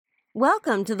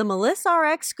Welcome to the Melissa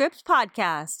RX Scripts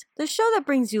podcast, the show that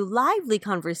brings you lively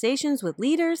conversations with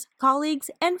leaders, colleagues,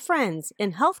 and friends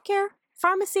in healthcare,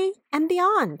 pharmacy, and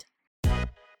beyond.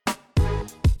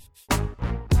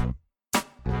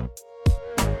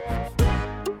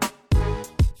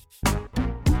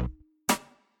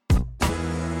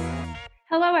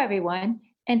 Hello, everyone,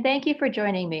 and thank you for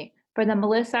joining me for the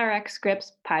Melissa RX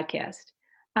Scripts podcast.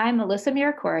 I'm Melissa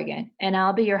Muir Corrigan, and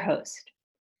I'll be your host.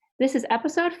 This is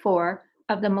episode 4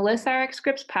 of the Melissa RX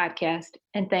Scripts podcast,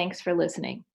 and thanks for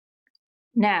listening.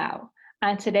 Now,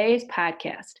 on today's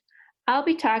podcast, I'll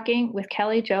be talking with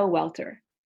Kelly Jo Welter.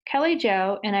 Kelly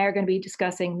Jo and I are going to be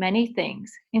discussing many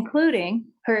things, including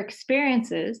her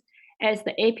experiences as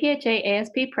the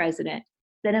APHA-ASP president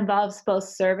that involves both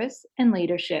service and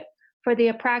leadership for the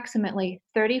approximately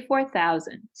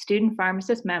 34,000 student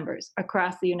pharmacist members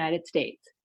across the United States.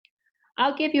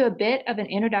 I'll give you a bit of an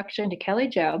introduction to Kelly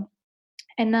Jo,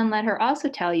 and then let her also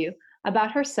tell you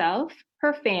about herself,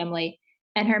 her family,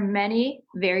 and her many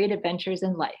varied adventures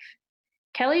in life.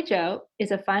 Kelly Jo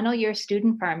is a final year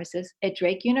student pharmacist at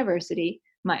Drake University,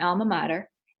 my alma mater,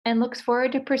 and looks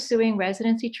forward to pursuing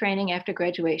residency training after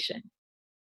graduation.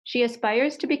 She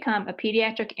aspires to become a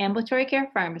pediatric ambulatory care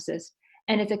pharmacist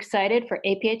and is excited for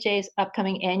APHA's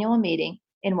upcoming annual meeting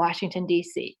in Washington,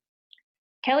 D.C.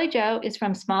 Kelly Jo is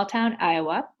from small town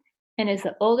Iowa and is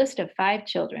the oldest of 5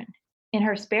 children. In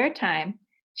her spare time,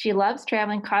 she loves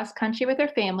traveling cross-country with her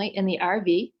family in the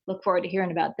RV, look forward to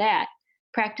hearing about that,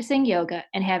 practicing yoga,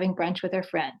 and having brunch with her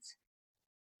friends.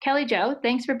 Kelly Jo,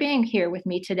 thanks for being here with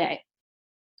me today.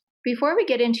 Before we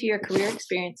get into your career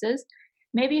experiences,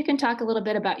 maybe you can talk a little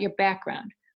bit about your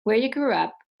background, where you grew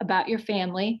up, about your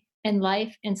family, and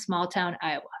life in small town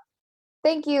Iowa.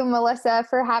 Thank you, Melissa,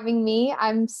 for having me.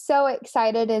 I'm so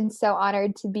excited and so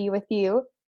honored to be with you.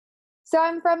 So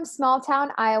I'm from small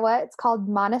town Iowa. It's called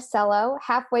Monticello,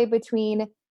 halfway between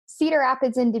Cedar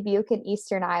Rapids and Dubuque in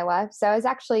eastern Iowa. So I was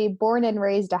actually born and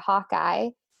raised a Hawkeye.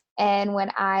 And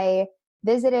when I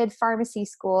visited pharmacy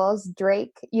schools,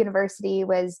 Drake University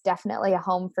was definitely a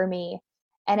home for me.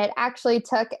 And it actually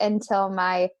took until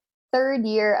my 3rd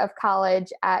year of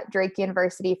college at Drake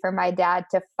University for my dad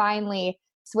to finally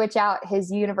switch out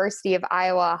his University of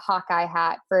Iowa Hawkeye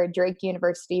hat for a Drake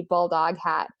University Bulldog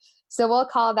hat. So we'll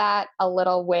call that a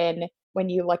little win when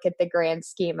you look at the grand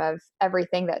scheme of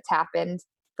everything that's happened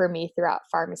for me throughout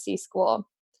pharmacy school.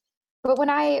 But when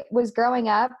I was growing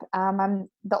up, I'm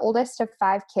the oldest of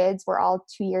 5 kids. We're all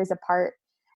 2 years apart.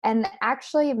 And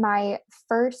actually, my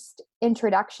first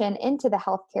introduction into the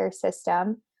healthcare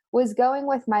system was going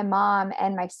with my mom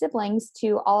and my siblings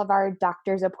to all of our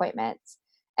doctor's appointments.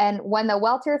 And when the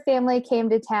Welter family came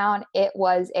to town, it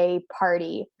was a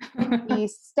party. The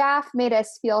staff made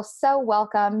us feel so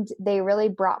welcomed. They really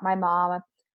brought my mom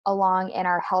along in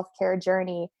our healthcare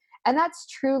journey. And that's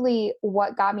truly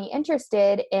what got me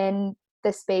interested in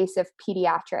the space of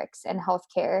pediatrics and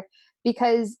healthcare,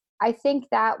 because I think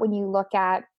that when you look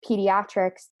at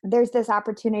pediatrics, there's this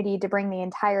opportunity to bring the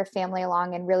entire family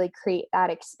along and really create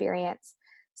that experience.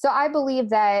 So I believe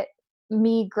that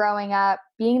me growing up,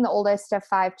 being the oldest of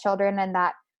 5 children, and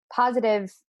that positive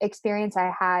experience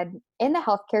I had in the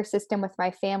healthcare system with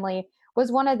my family was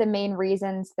one of the main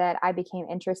reasons that I became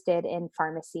interested in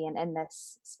pharmacy and in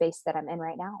this space that I'm in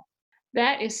right now.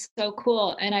 That is so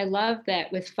cool. And I love that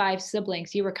with 5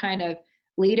 siblings, you were kind of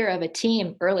leader of a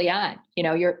team early on. You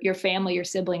know, your family, your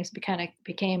siblings kind of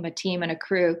became a team and a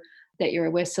crew that you were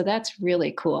with. So that's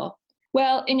really cool.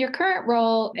 Well, in your current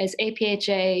role as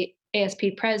APHA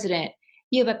ASP president,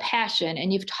 you have a passion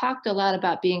and you've talked a lot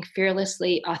about being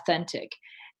fearlessly authentic.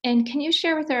 And can you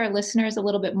share with our listeners a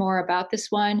little bit more about this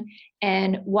one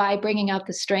and why bringing out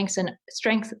the strengths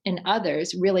in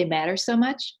others really matters so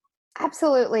much?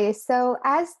 Absolutely. So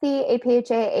as the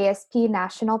APHA ASP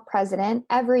national president,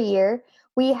 every year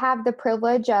we have the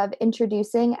privilege of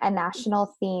introducing a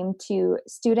national theme to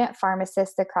student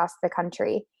pharmacists across the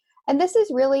country. And this is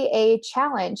really a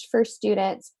challenge for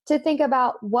students to think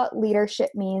about what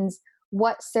leadership means,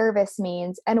 what service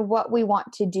means, and what we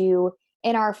want to do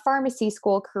in our pharmacy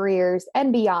school careers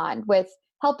and beyond with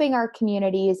helping our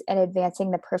communities and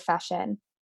advancing the profession.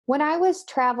 When I was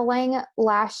traveling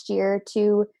last year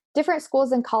to different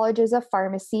schools and colleges of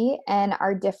pharmacy and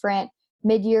our different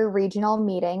mid-year regional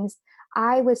meetings,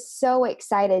 I was so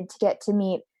excited to get to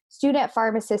meet student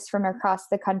pharmacists from across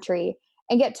the country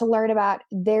and get to learn about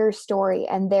their story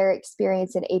and their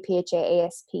experience in APHA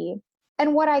ASP.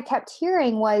 And what I kept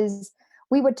hearing was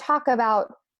we would talk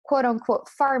about quote unquote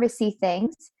pharmacy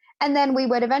things, and then we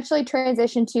would eventually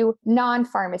transition to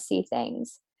non-pharmacy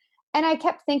things. And I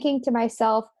kept thinking to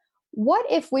myself, what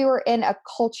if we were in a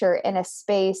culture, in a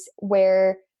space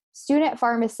where student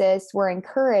pharmacists were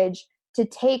encouraged to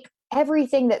take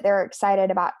everything that they're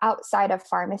excited about outside of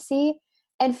pharmacy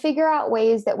and figure out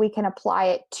ways that we can apply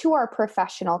it to our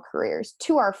professional careers,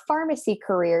 to our pharmacy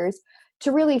careers,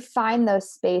 to really find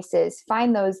those spaces,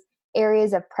 find those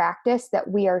areas of practice that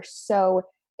we are so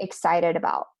excited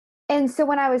about. And so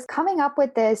when I was coming up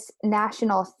with this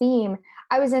national theme,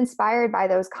 I was inspired by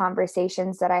those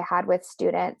conversations that I had with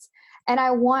students. And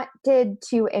I wanted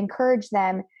to encourage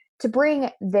them to bring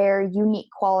their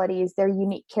unique qualities, their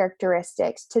unique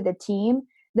characteristics to the team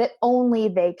that only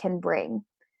they can bring.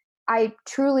 I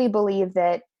truly believe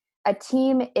that a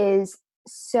team is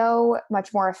so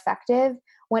much more effective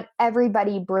when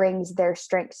everybody brings their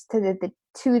strengths to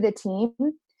the team,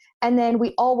 and then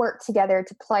we all work together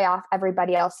to play off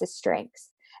everybody else's strengths.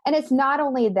 And it's not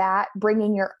only that,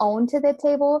 bringing your own to the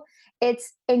table,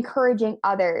 it's encouraging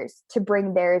others to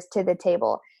bring theirs to the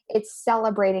table. It's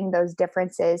celebrating those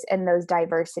differences and those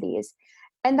diversities.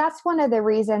 And that's one of the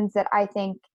reasons that I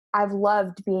think I've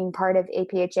loved being part of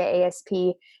APHA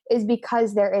ASP, is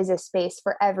because there is a space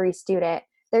for every student.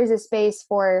 There's a space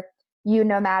for you,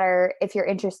 no matter if you're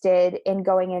interested in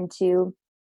going into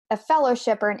a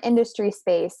fellowship or an industry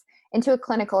space, into a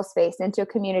clinical space, into a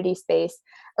community space,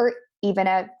 or even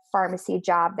a pharmacy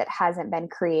job that hasn't been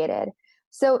created.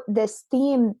 So this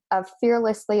theme of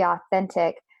fearlessly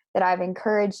authentic that I've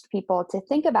encouraged people to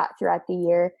think about throughout the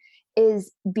year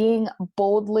is being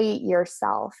boldly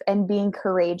yourself and being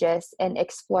courageous and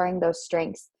exploring those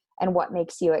strengths and what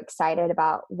makes you excited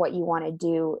about what you want to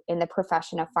do in the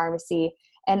profession of pharmacy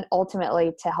and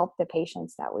ultimately to help the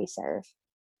patients that we serve.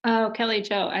 Oh, Kelly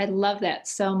Jo, I love that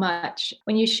so much.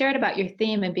 When you shared about your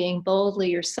theme and being boldly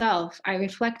yourself, I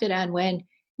reflected on when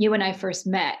you and I first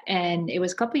met, and it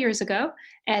was a couple years ago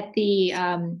at the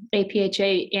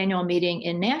APHA annual meeting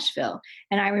in Nashville.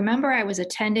 And I remember I was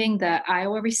attending the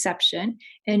Iowa reception,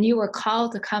 and you were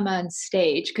called to come on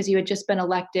stage because you had just been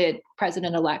elected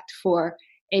president-elect for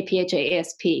APHA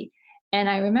ASP. And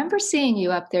I remember seeing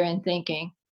you up there and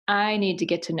thinking, I need to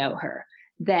get to know her.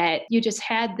 That you just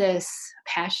had this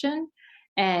passion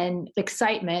and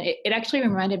excitement. It actually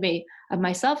reminded me of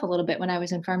myself a little bit when I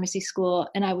was in pharmacy school.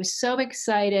 And I was so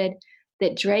excited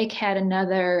that Drake had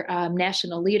another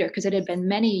national leader, because it had been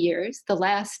many years. The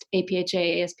last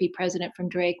APHA ASP president from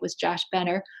Drake was Josh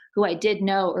Benner, who I did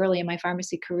know early in my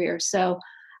pharmacy career. So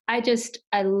I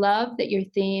love that your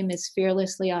theme is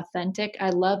fearlessly authentic.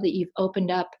 I love that you've opened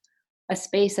up a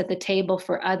space at the table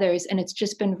for others. And it's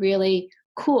just been really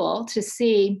cool to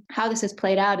see how this has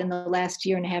played out in the last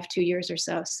year and a half, 2 years or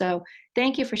so. So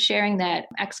thank you for sharing that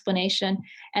explanation.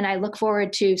 And I look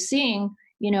forward to seeing,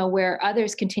 where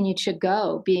others continue to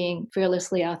go being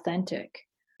fearlessly authentic.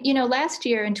 Last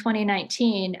year in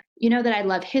 2019, that I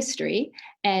love history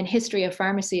and history of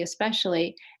pharmacy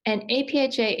especially. And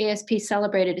APHA ASP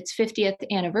celebrated its 50th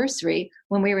anniversary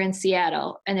when we were in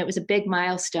Seattle. And it was a big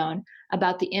milestone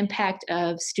about the impact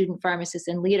of student pharmacists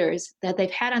and leaders that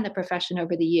they've had on the profession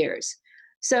over the years.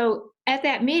 So at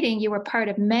that meeting, you were part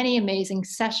of many amazing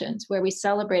sessions where we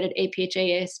celebrated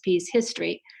APHA ASP's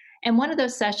history. And one of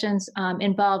those sessions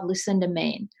involved Lucinda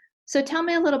Mayne. So tell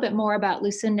me a little bit more about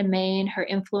Lucinda Mayne, her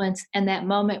influence, and that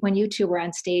moment when you two were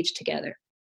on stage together.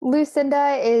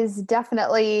 Lucinda is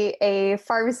definitely a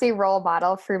pharmacy role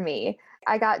model for me.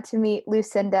 I got to meet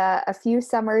Lucinda a few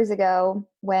summers ago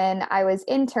when I was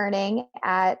interning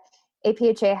at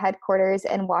APHA headquarters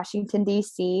in Washington,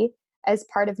 D.C. as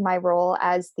part of my role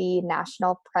as the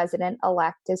national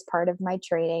president-elect as part of my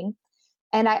training.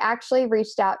 And I actually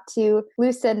reached out to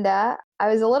Lucinda. I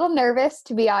was a little nervous,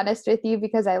 to be honest with you,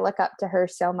 because I look up to her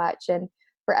so much and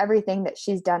for everything that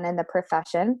she's done in the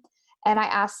profession. And I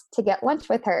asked to get lunch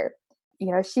with her.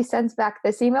 She sends back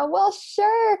this email, well,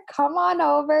 sure, come on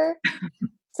over.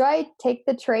 So I take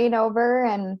the train over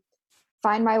and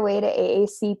find my way to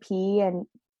AACP. And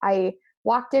I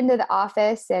walked into the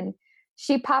office and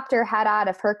she popped her head out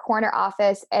of her corner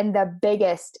office and the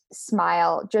biggest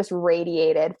smile just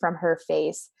radiated from her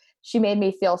face. She made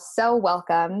me feel so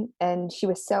welcome and she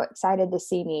was so excited to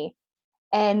see me.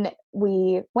 And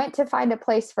we went to find a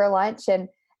place for lunch, and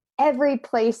every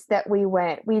place that we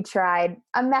went, we tried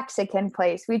a Mexican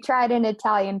place, we tried an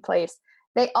Italian place.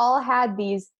 They all had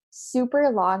these super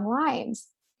long lines.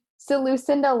 So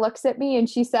Lucinda looks at me and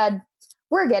she said,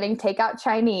 we're getting takeout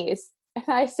Chinese. And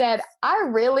I said, I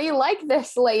really like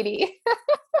this lady.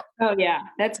 Oh, yeah,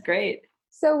 that's great.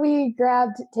 So we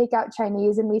grabbed takeout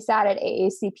Chinese and we sat at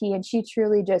AACP, and she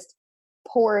truly just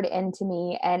poured into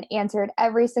me and answered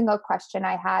every single question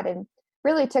I had and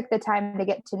really took the time to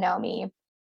get to know me.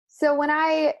 So when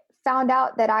I found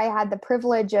out that I had the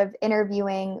privilege of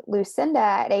interviewing Lucinda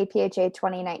at APHA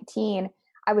 2019,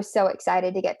 I was so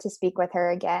excited to get to speak with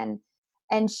her again.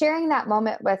 And sharing that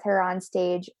moment with her on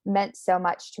stage meant so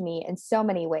much to me in so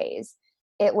many ways.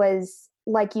 It was,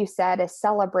 like you said, a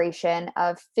celebration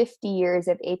of 50 years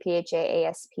of APHA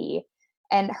ASP.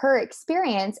 And her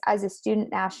experience as a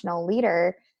student national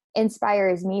leader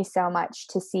inspires me so much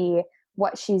to see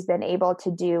what she's been able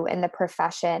to do in the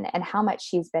profession and how much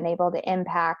she's been able to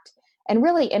impact and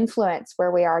really influence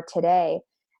where we are today.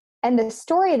 And the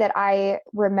story that I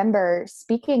remember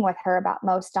speaking with her about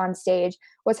most on stage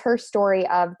was her story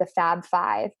of the Fab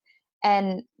Five.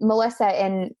 And Melissa,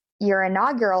 in your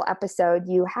inaugural episode,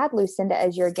 you had Lucinda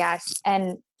as your guest.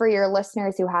 And for your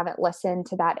listeners who haven't listened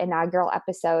to that inaugural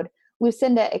episode,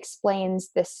 Lucinda explains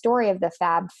the story of the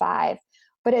Fab Five.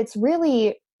 But it's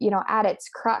really, at its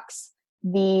crux,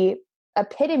 the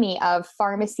epitome of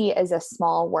pharmacy as a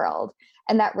small world,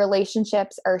 and that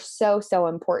relationships are so, so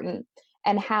important.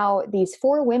 And how these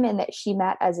 4 women that she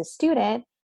met as a student,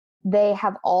 they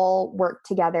have all worked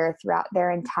together throughout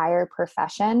their entire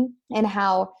profession, and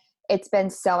how it's been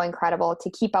so incredible to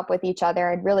keep up with each other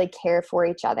and really care for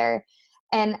each other.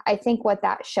 And I think what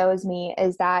that shows me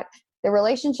is that the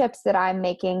relationships that I'm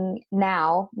making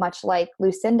now, much like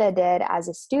Lucinda did as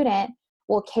a student,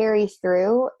 will carry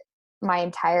through my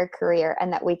entire career,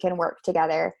 and that we can work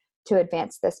together to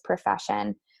advance this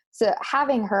profession. So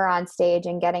having her on stage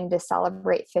and getting to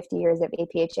celebrate 50 years of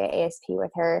APHA ASP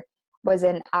with her was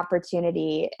an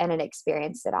opportunity and an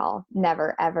experience that I'll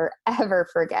never, ever, ever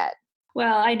forget.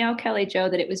 Well, I know, Kelly Jo,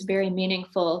 that it was very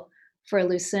meaningful for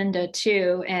Lucinda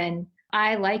too. And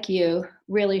I, like you,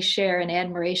 really share an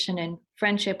admiration and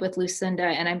friendship with Lucinda.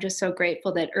 And I'm just so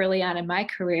grateful that early on in my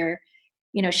career,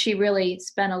 she really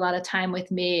spent a lot of time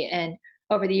with me. And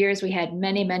over the years, we had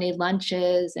many, many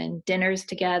lunches and dinners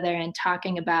together and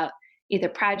talking about either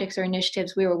projects or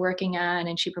initiatives we were working on.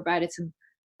 And she provided some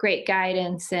great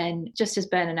guidance and just has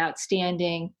been an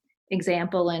outstanding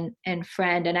example and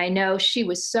friend. And I know she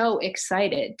was so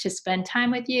excited to spend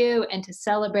time with you and to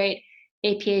celebrate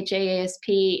APHA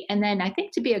ASP. And then I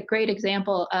think to be a great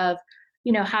example of,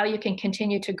 how you can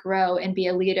continue to grow and be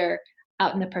a leader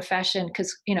out in the profession,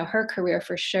 because her career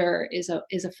for sure is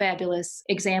a fabulous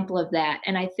example of that.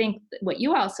 And I think what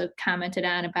you also commented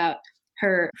on about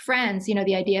her friends,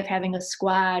 the idea of having a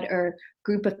squad or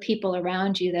group of people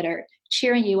around you that are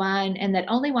cheering you on and that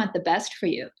only want the best for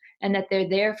you, and that they're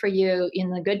there for you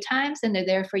in the good times and they're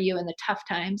there for you in the tough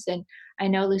times. And I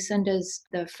know Lucinda's,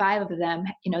 the 5 of them,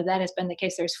 that has been the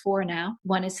case. There's 4 now.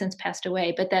 1 has since passed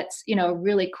away, but that's, a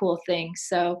really cool thing.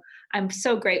 So I'm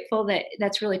so grateful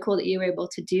that's really cool that you were able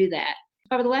to do that.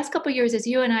 Over the last couple of years, as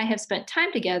you and I have spent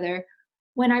time together,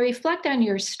 when I reflect on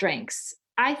your strengths,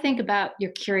 I think about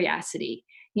your curiosity,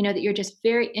 that you're just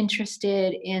very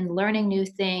interested in learning new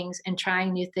things and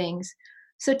trying new things.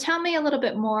 So tell me a little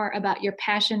bit more about your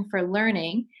passion for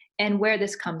learning and where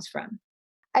this comes from.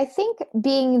 I think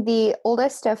being the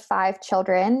oldest of 5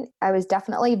 children, I was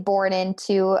definitely born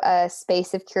into a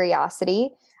space of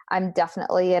curiosity. I'm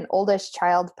definitely an oldest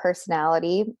child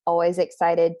personality, always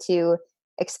excited to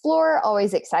explore,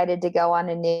 always excited to go on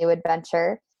a new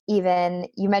adventure. Even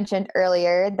you mentioned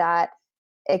earlier that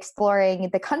exploring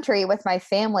the country with my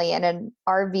family in an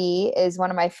RV is one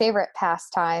of my favorite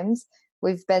pastimes.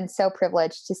 We've been so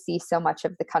privileged to see so much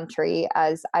of the country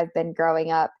as I've been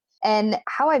growing up. And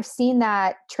how I've seen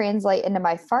that translate into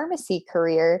my pharmacy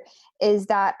career is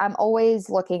that I'm always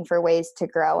looking for ways to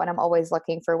grow and I'm always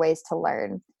looking for ways to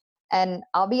learn. And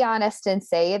I'll be honest and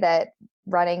say that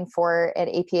running for an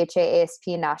APHA ASP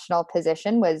national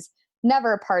position was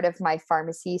never part of my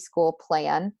pharmacy school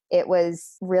plan. It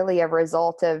was really a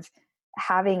result of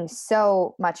having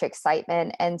so much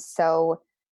excitement and so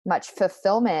much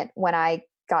fulfillment when I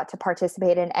got to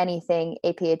participate in anything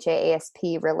APHA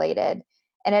ASP related.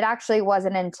 And it actually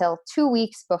wasn't until 2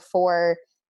 weeks before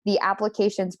the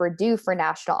applications were due for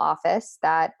national office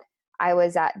that I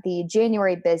was at the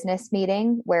January business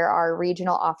meeting where our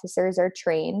regional officers are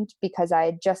trained, because I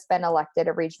had just been elected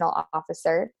a regional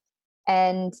officer.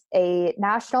 And a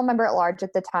national member at large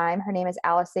at the time, her name is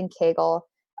Allison Cagle,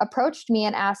 approached me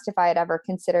and asked if I had ever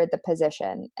considered the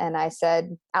position. And I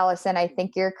said, Allison, I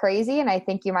think you're crazy and I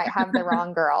think you might have the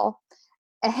wrong girl.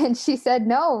 And she said,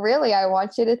 no, really, I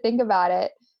want you to think about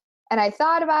it. And I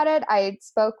thought about it. I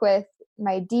spoke with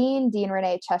my Dean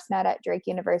Renee Chestnut at Drake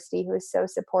University, who was so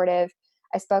supportive.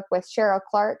 I spoke with Cheryl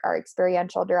Clark, our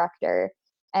experiential director,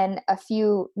 and a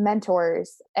few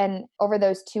mentors. And over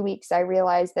those 2 weeks, I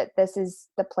realized that this is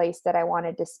the place that I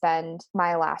wanted to spend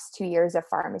my last 2 years of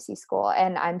pharmacy school.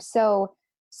 And I'm so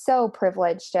so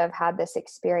privileged to have had this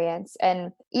experience.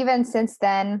 And even since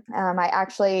then, I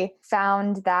actually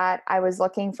found that I was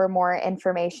looking for more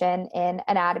information in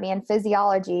anatomy and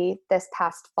physiology this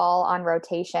past fall on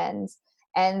rotations.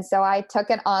 And so I took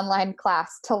an online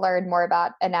class to learn more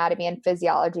about anatomy and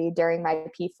physiology during my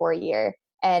P4 year.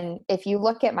 And if you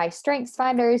look at my strengths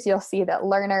finders, you'll see that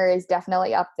learner is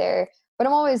definitely up there, but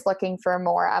I'm always looking for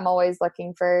more. I'm always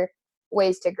looking for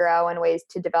ways to grow and ways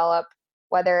to develop,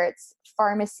 whether it's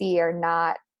pharmacy or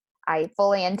not. I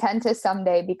fully intend to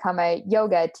someday become a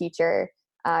yoga teacher,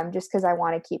 just because I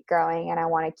want to keep growing and I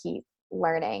want to keep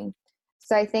learning.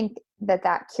 So I think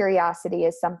that curiosity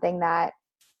is something that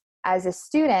as a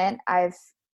student, I've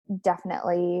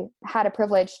definitely had a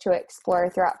privilege to explore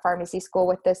throughout pharmacy school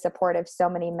with the support of so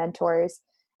many mentors.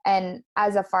 And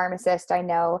as a pharmacist, I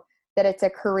know that it's a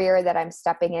career that I'm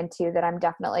stepping into, that I'm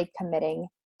definitely committing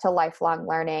to lifelong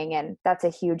learning. And that's a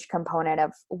huge component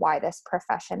of why this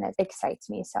profession excites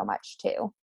me so much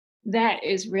too. That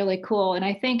is really cool. And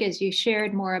I think as you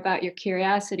shared more about your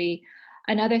curiosity,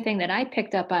 another thing that I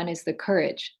picked up on is the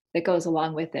courage that goes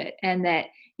along with it. And that,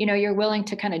 you're willing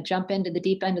to kind of jump into the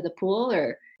deep end of the pool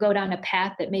or go down a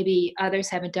path that maybe others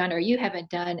haven't done or you haven't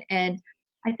done. And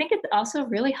I think it's also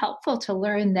really helpful to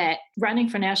learn that running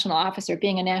for national office or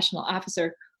being a national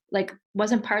officer like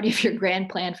wasn't part of your grand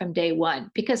plan from day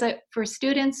one. Because for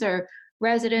students or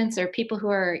residents or people who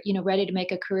are, ready to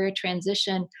make a career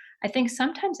transition, I think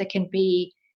sometimes it can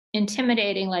be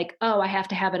intimidating, like, oh, I have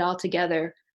to have it all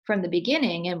together from the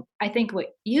beginning. And I think what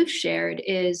you've shared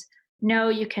is no,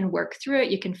 you can work through it,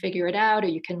 you can figure it out, or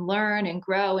you can learn and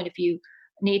grow. And if you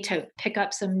need to pick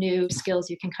up some new skills,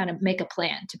 you can kind of make a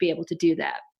plan to be able to do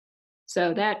that.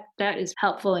 So that is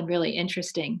helpful and really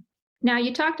interesting. Now,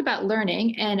 you talked about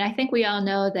learning, and I think we all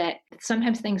know that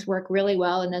sometimes things work really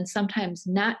well and then sometimes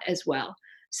not as well.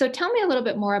 So tell me a little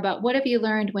bit more about what have you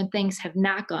learned when things have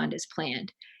not gone as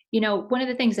planned? One of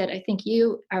the things that I think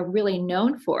you are really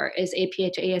known for as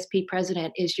APH ASP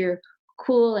president is your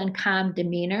cool and calm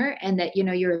demeanor and that,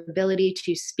 your ability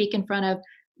to speak in front of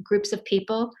groups of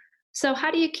people. So how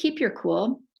do you keep your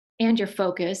cool and your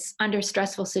focus under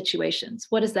stressful situations?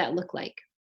 What does that look like?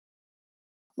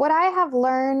 What I have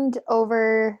learned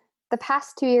over the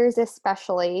past 2 years,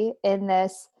 especially in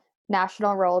this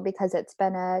national role, because it's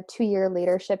been a 2-year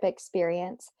leadership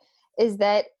experience, is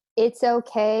that it's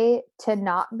okay to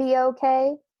not be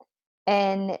okay.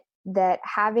 And that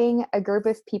having a group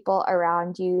of people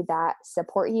around you that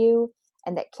support you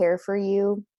and that care for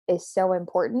you is so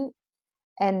important.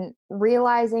 And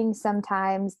realizing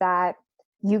sometimes that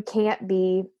you can't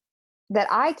be, that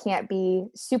I can't be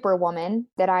superwoman,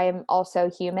 that I am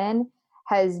also human,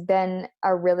 has been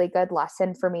a really good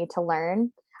lesson for me to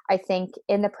learn. I think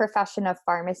in the profession of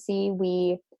pharmacy,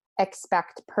 we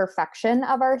expect perfection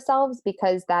of ourselves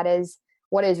because that is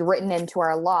what is written into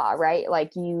our law, right?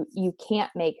 Like you can't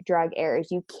make drug errors,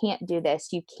 you can't do this,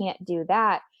 you can't do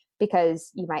that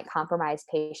because you might compromise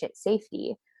patient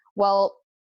safety. Well,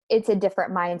 it's a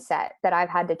different mindset that I've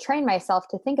had to train myself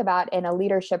to think about in a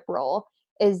leadership role,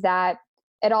 is that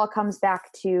it all comes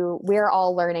back to we're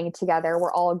all learning together,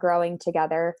 we're all growing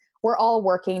together, we're all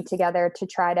working together to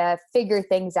try to figure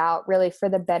things out really for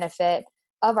the benefit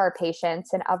of our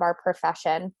patients and of our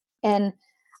profession. And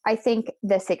I think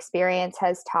this experience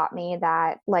has taught me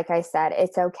that, like I said,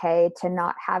 it's okay to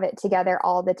not have it together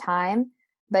all the time,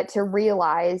 but to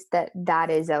realize that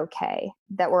that is okay,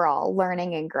 that we're all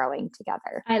learning and growing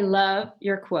together. I love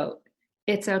your quote.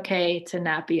 It's okay to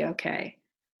not be okay.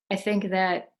 I think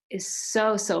that is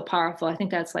so, so powerful. I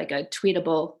think that's like a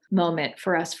tweetable moment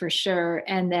for us for sure.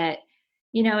 And that,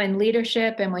 in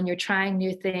leadership and when you're trying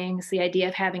new things, the idea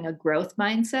of having a growth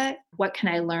mindset, what can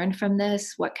I learn from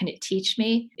this? What can it teach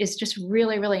me? Is just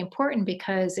really, really important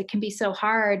because it can be so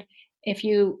hard if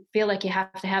you feel like you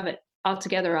have to have it all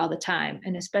together all the time.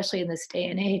 And especially in this day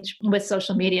and age with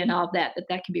social media and all of that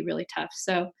can be really tough.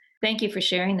 So thank you for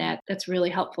sharing that. That's really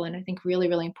helpful. And I think really,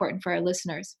 really important for our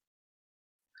listeners.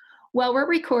 Well, we're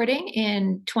recording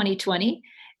in 2020,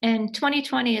 and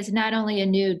 2020 is not only a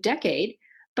new decade,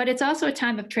 but it's also a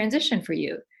time of transition for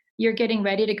you. You're getting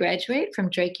ready to graduate from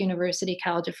Drake University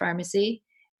College of Pharmacy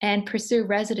and pursue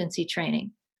residency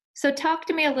training. So talk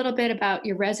to me a little bit about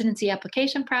your residency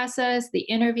application process, the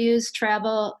interviews,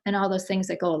 travel, and all those things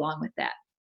that go along with that.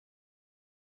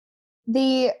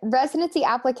 The residency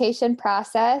application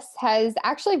process has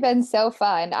actually been so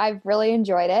fun. I've really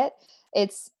enjoyed it.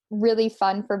 It's really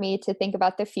fun for me to think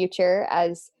about the future,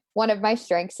 as one of my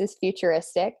strengths is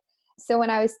futuristic. So when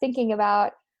I was thinking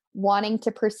about wanting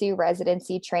to pursue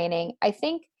residency training, I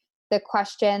think the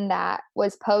question that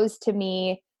was posed to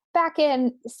me back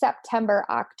in September,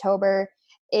 October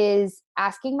is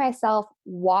asking myself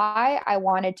why I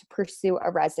wanted to pursue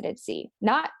a residency.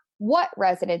 Not what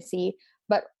residency,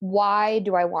 but why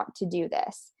do I want to do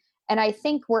this? And I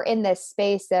think we're in this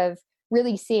space of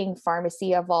really seeing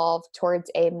pharmacy evolve towards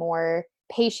a more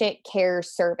patient care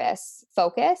service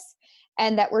focus,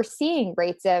 and that we're seeing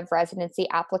rates of residency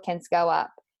applicants go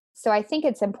up. So I think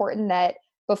it's important that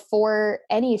before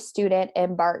any student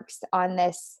embarks on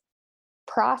this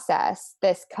process,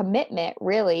 this commitment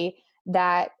really,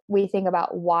 that we think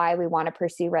about why we want to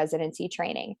pursue residency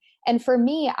training. And for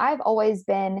me, I've always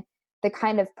been the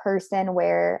kind of person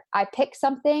where I pick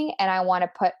something and I want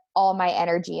to put all my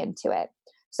energy into it.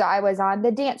 So I was on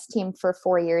the dance team for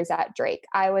 4 years at Drake.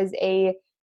 I was a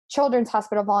children's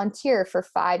hospital volunteer for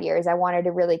 5 years. I wanted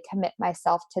to really commit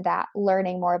myself to that,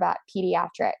 learning more about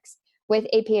pediatrics. With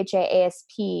APHA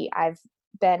ASP, I've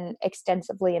been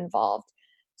extensively involved.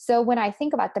 So when I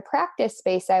think about the practice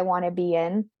space I want to be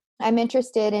in, I'm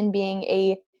interested in being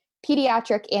a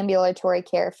pediatric ambulatory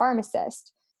care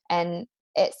pharmacist. And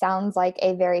it sounds like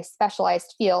a very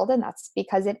specialized field, and that's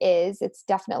because it is. It's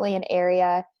definitely an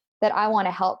area that I want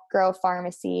to help grow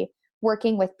pharmacy,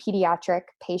 working with pediatric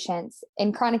patients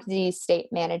in chronic disease state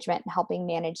management and helping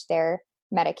manage their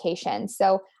medication.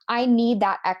 So I need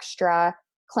that extra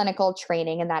clinical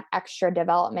training and that extra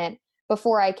development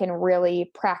before I can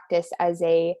really practice as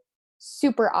a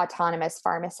super autonomous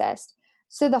pharmacist.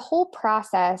 So the whole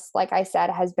process, like I said,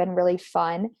 has been really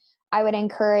fun. I would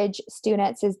encourage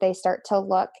students as they start to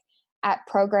look at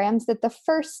programs that the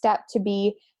first step to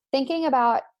be thinking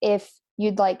about if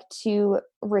you'd like to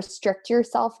restrict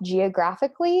yourself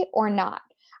geographically or not.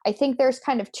 I think there's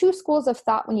kind of two schools of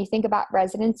thought when you think about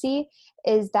residency,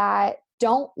 is that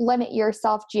don't limit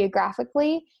yourself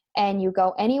geographically and you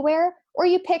go anywhere, or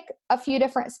you pick a few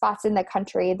different spots in the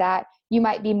country that you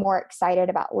might be more excited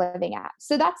about living at.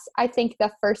 So that's, I think,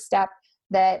 the first step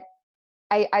that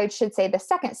I should say the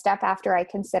second step after I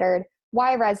considered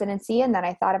why residency, and then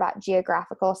I thought about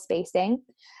geographical spacing.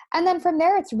 And then from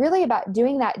there, it's really about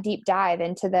doing that deep dive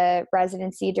into the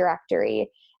residency directory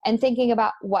and thinking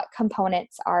about what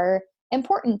components are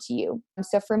important to you.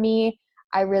 So for me,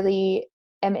 I really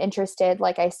am interested,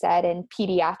 like I said, in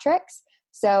pediatrics.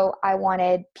 So I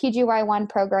wanted PGY1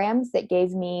 programs that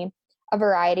gave me a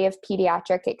variety of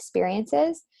pediatric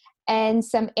experiences and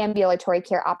some ambulatory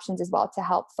care options as well to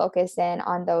help focus in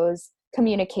on those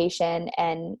communication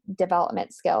and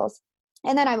development skills.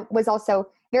 And then I was also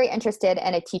very interested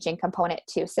in a teaching component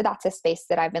too. So that's a space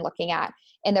that I've been looking at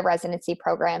in the residency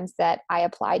programs that I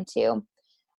applied to.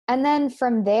 And then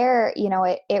from there,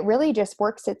 it really just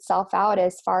works itself out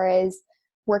as far as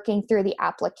working through the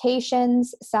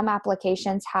applications. Some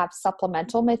applications have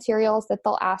supplemental materials that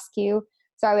they'll ask you.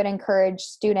 So I would encourage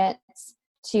students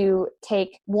to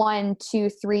take 1, 2,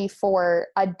 3, 4,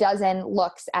 a dozen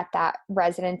looks at that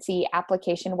residency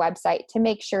application website to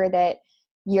make sure that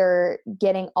you're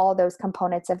getting all those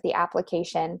components of the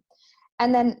application.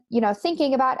 And then,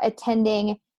 thinking about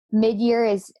attending mid-year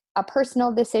is a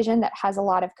personal decision that has a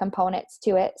lot of components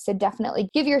to it. So definitely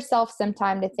give yourself some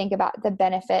time to think about the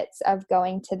benefits of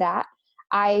going to that.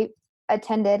 I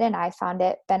attended and I found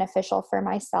it beneficial for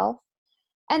myself.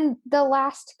 And the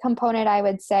last component I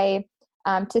would say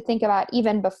to think about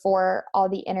even before all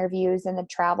the interviews and the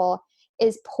travel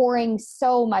is pouring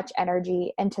so much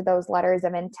energy into those letters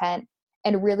of intent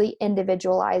and really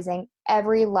individualizing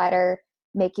every letter,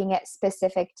 making it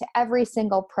specific to every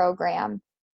single program.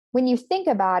 When you think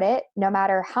about it, no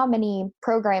matter how many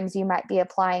programs you might be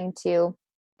applying to,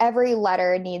 every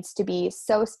letter needs to be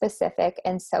so specific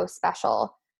and so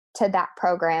special to that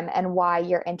program and why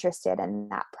you're interested in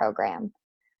that program.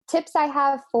 Tips I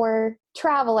have for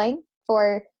traveling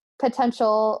for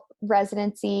potential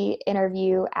residency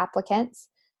interview applicants: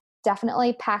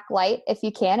 definitely pack light if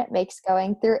you can. It makes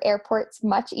going through airports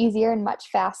much easier and much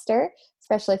faster,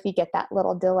 especially if you get that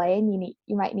little delay and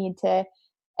you might need to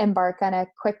embark on a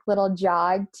quick little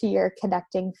jog to your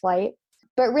connecting flight.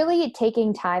 But really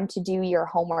taking time to do your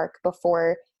homework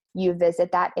before you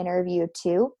visit that interview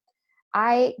too.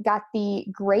 I got the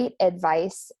great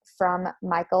advice from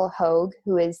Michael Hogue,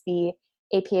 who is the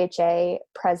APHA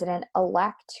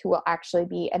president-elect, who will actually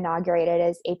be inaugurated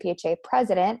as APHA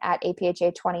president at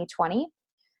APHA 2020,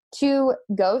 to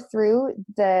go through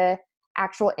the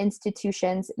actual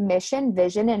institution's mission,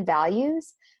 vision, and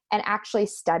values, and actually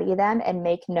study them and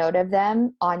make note of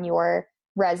them on your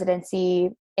residency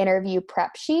interview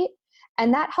prep sheet.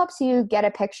 And that helps you get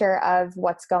a picture of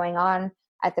what's going on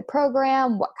at the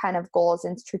program, what kind of goals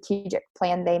and strategic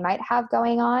plan they might have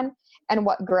going on, and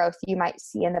what growth you might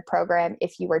see in the program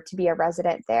if you were to be a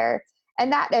resident there.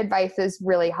 And that advice is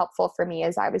really helpful for me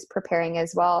as I was preparing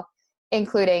as well.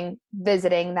 including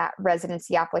visiting that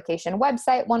residency application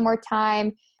website one more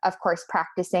time, of course,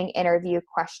 practicing interview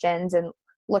questions and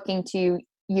looking to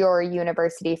your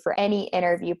university for any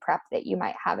interview prep that you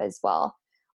might have as well.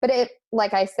 But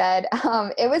like I said,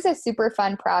 it was a super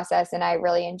fun process and I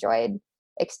really enjoyed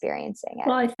experiencing it.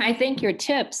 Well, I think your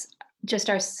tips just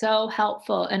are so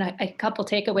helpful. And a couple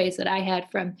takeaways that I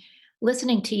had from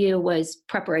listening to you was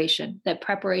preparation, that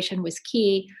preparation was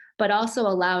key, but also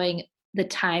allowing the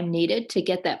time needed to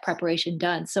get that preparation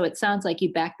done. So it sounds like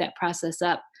you backed that process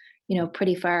up,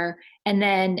 pretty far. And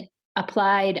then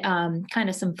applied kind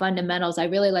of some fundamentals. I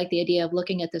really like the idea of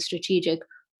looking at the strategic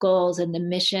goals and the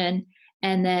mission.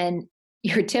 And then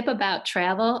your tip about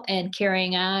travel and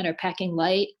carrying on or packing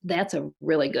light, that's a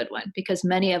really good one because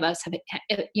many of us have,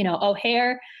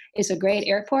 O'Hare is a great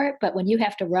airport, but when you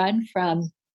have to run from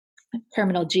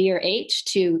Terminal G or H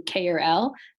to K or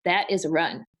L, that is a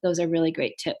run. Those are really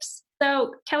great tips.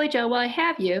 So, Kelly Jo, while I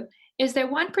have you, is there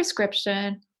one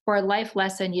prescription or a life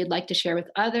lesson you'd like to share with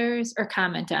others or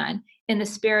comment on in the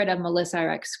spirit of Melissa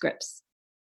RX Scripts?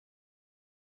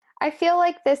 I feel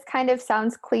like this kind of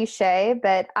sounds cliche,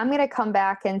 but I'm going to come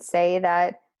back and say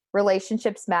that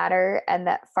relationships matter and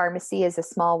that pharmacy is a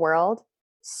small world.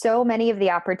 So many of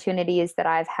the opportunities that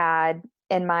I've had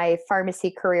in my pharmacy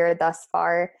career thus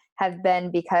far have been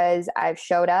because I've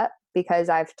showed up, because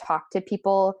I've talked to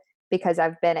people, because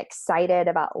I've been excited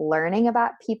about learning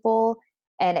about people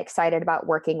and excited about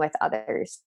working with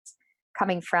others.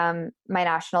 Coming from my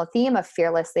national theme of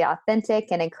fearlessly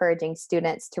authentic and encouraging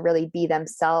students to really be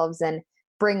themselves and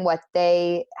bring what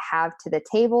they have to the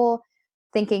table,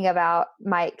 thinking about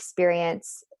my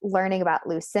experience learning about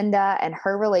Lucinda and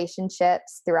her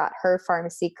relationships throughout her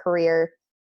pharmacy career,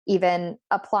 even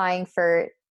applying for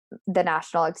the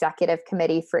National Executive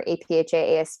Committee for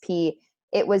APHA ASP,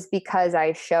 it was because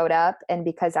I showed up and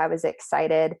because I was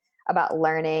excited about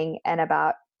learning and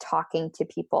about talking to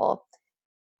people.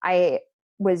 I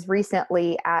was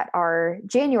recently at our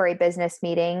January business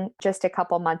meeting just a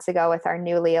couple months ago with our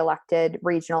newly elected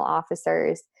regional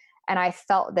officers, and I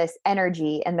felt this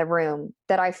energy in the room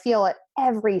that I feel at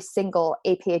every single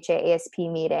APHA ASP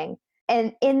meeting.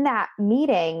 And in that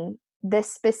meeting,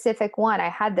 this specific one, I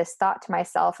had this thought to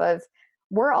myself of,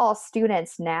 we're all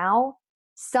students now.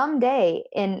 Someday,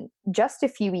 in just a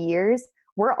few years,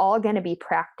 we're all going to be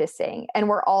practicing and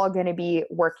we're all going to be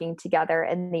working together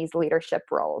in these leadership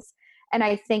roles. And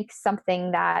I think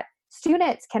something that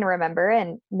students can remember,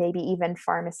 and maybe even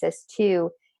pharmacists too,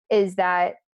 is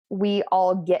that we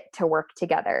all get to work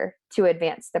together to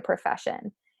advance the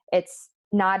profession. It's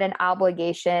not an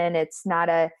obligation. It's not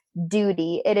a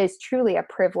duty. It is truly a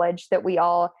privilege that we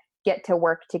all get to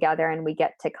work together and we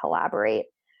get to collaborate.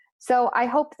 So I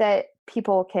hope that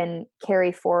people can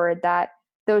carry forward that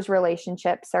those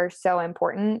relationships are so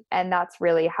important. And that's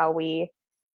really how we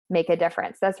make a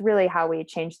difference. That's really how we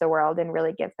change the world and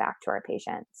really give back to our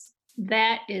patients.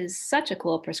 That is such a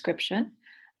cool prescription.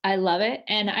 I love it.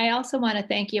 And I also want to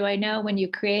thank you. I know when you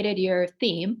created your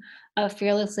theme of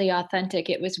Fearlessly Authentic,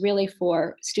 it was really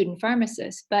for student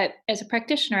pharmacists. But as a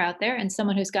practitioner out there and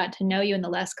someone who's gotten to know you in the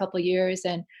last couple of years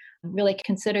and really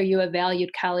consider you a valued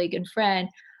colleague and friend,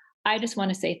 I just want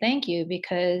to say thank you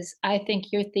because I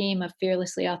think your theme of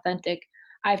Fearlessly Authentic,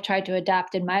 I've tried to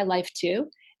adopt in my life too.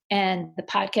 And the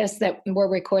podcast that we're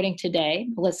recording today,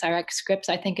 Melissa RX Scripts,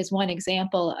 I think is one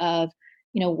example of,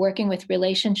 working with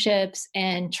relationships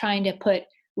and trying to put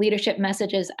leadership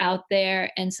messages out there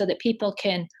and so that people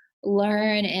can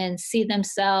learn and see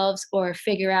themselves or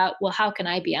figure out, well, how can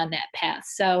I be on that path?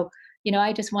 So,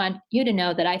 I just want you to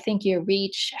know that I think your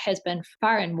reach has been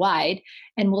far and wide,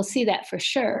 and we'll see that for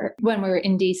sure when we're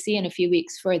in DC in a few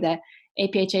weeks for the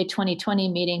APHA 2020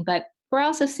 meeting. But we're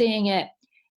also seeing it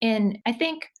in, I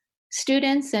think,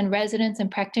 students and residents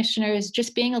and practitioners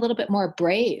just being a little bit more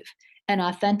brave and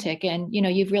authentic. And,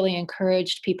 you've really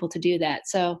encouraged people to do that.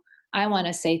 So I want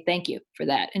to say thank you for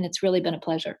that. And it's really been a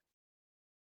pleasure.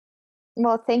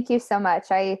 Well, thank you so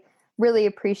much. I really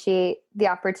appreciate the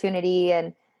opportunity.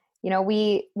 And,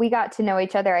 we got to know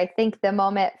each other. I think the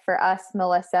moment for us,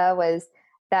 Melissa, was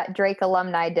that Drake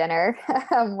alumni dinner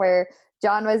where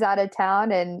John was out of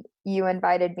town and you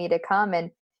invited me to come, and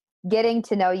getting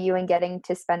to know you and getting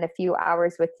to spend a few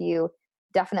hours with you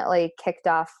definitely kicked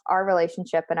off our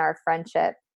relationship and our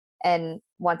friendship. And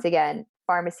once again,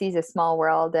 pharmacy is a small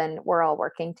world and we're all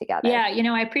working together. Yeah,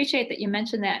 I appreciate that you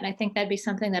mentioned that. And I think that'd be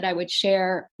something that I would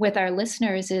share with our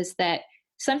listeners is that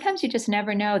sometimes you just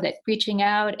never know that reaching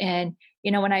out and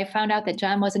when I found out that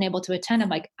John wasn't able to attend, I'm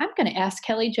like, I'm going to ask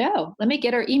Kelly Jo. Let me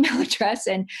get her email address.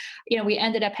 And, we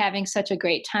ended up having such a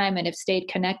great time and have stayed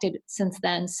connected since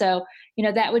then. So,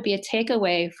 that would be a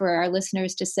takeaway for our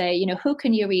listeners to say, who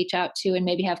can you reach out to and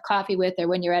maybe have coffee with, or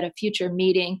when you're at a future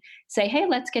meeting, say, hey,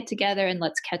 let's get together and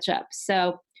let's catch up.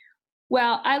 So,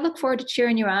 well, I look forward to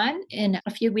cheering you on in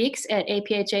a few weeks at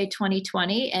APHA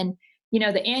 2020. And,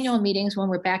 the annual meetings when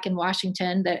we're back in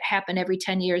Washington that happen every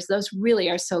 10 years, those really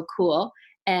are so cool.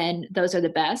 And those are the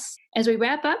best. As we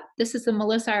wrap up, this is the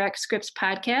Melissa RX Scripts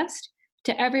podcast.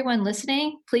 To everyone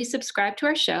listening, please subscribe to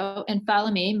our show and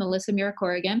follow me, Melissa Muir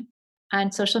Corrigan,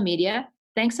 on social media.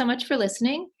 Thanks so much for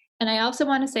listening. And I also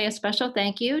want to say a special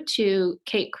thank you to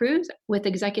Kate Cruz with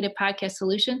Executive Podcast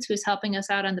Solutions, who's helping us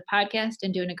out on the podcast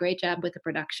and doing a great job with the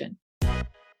production.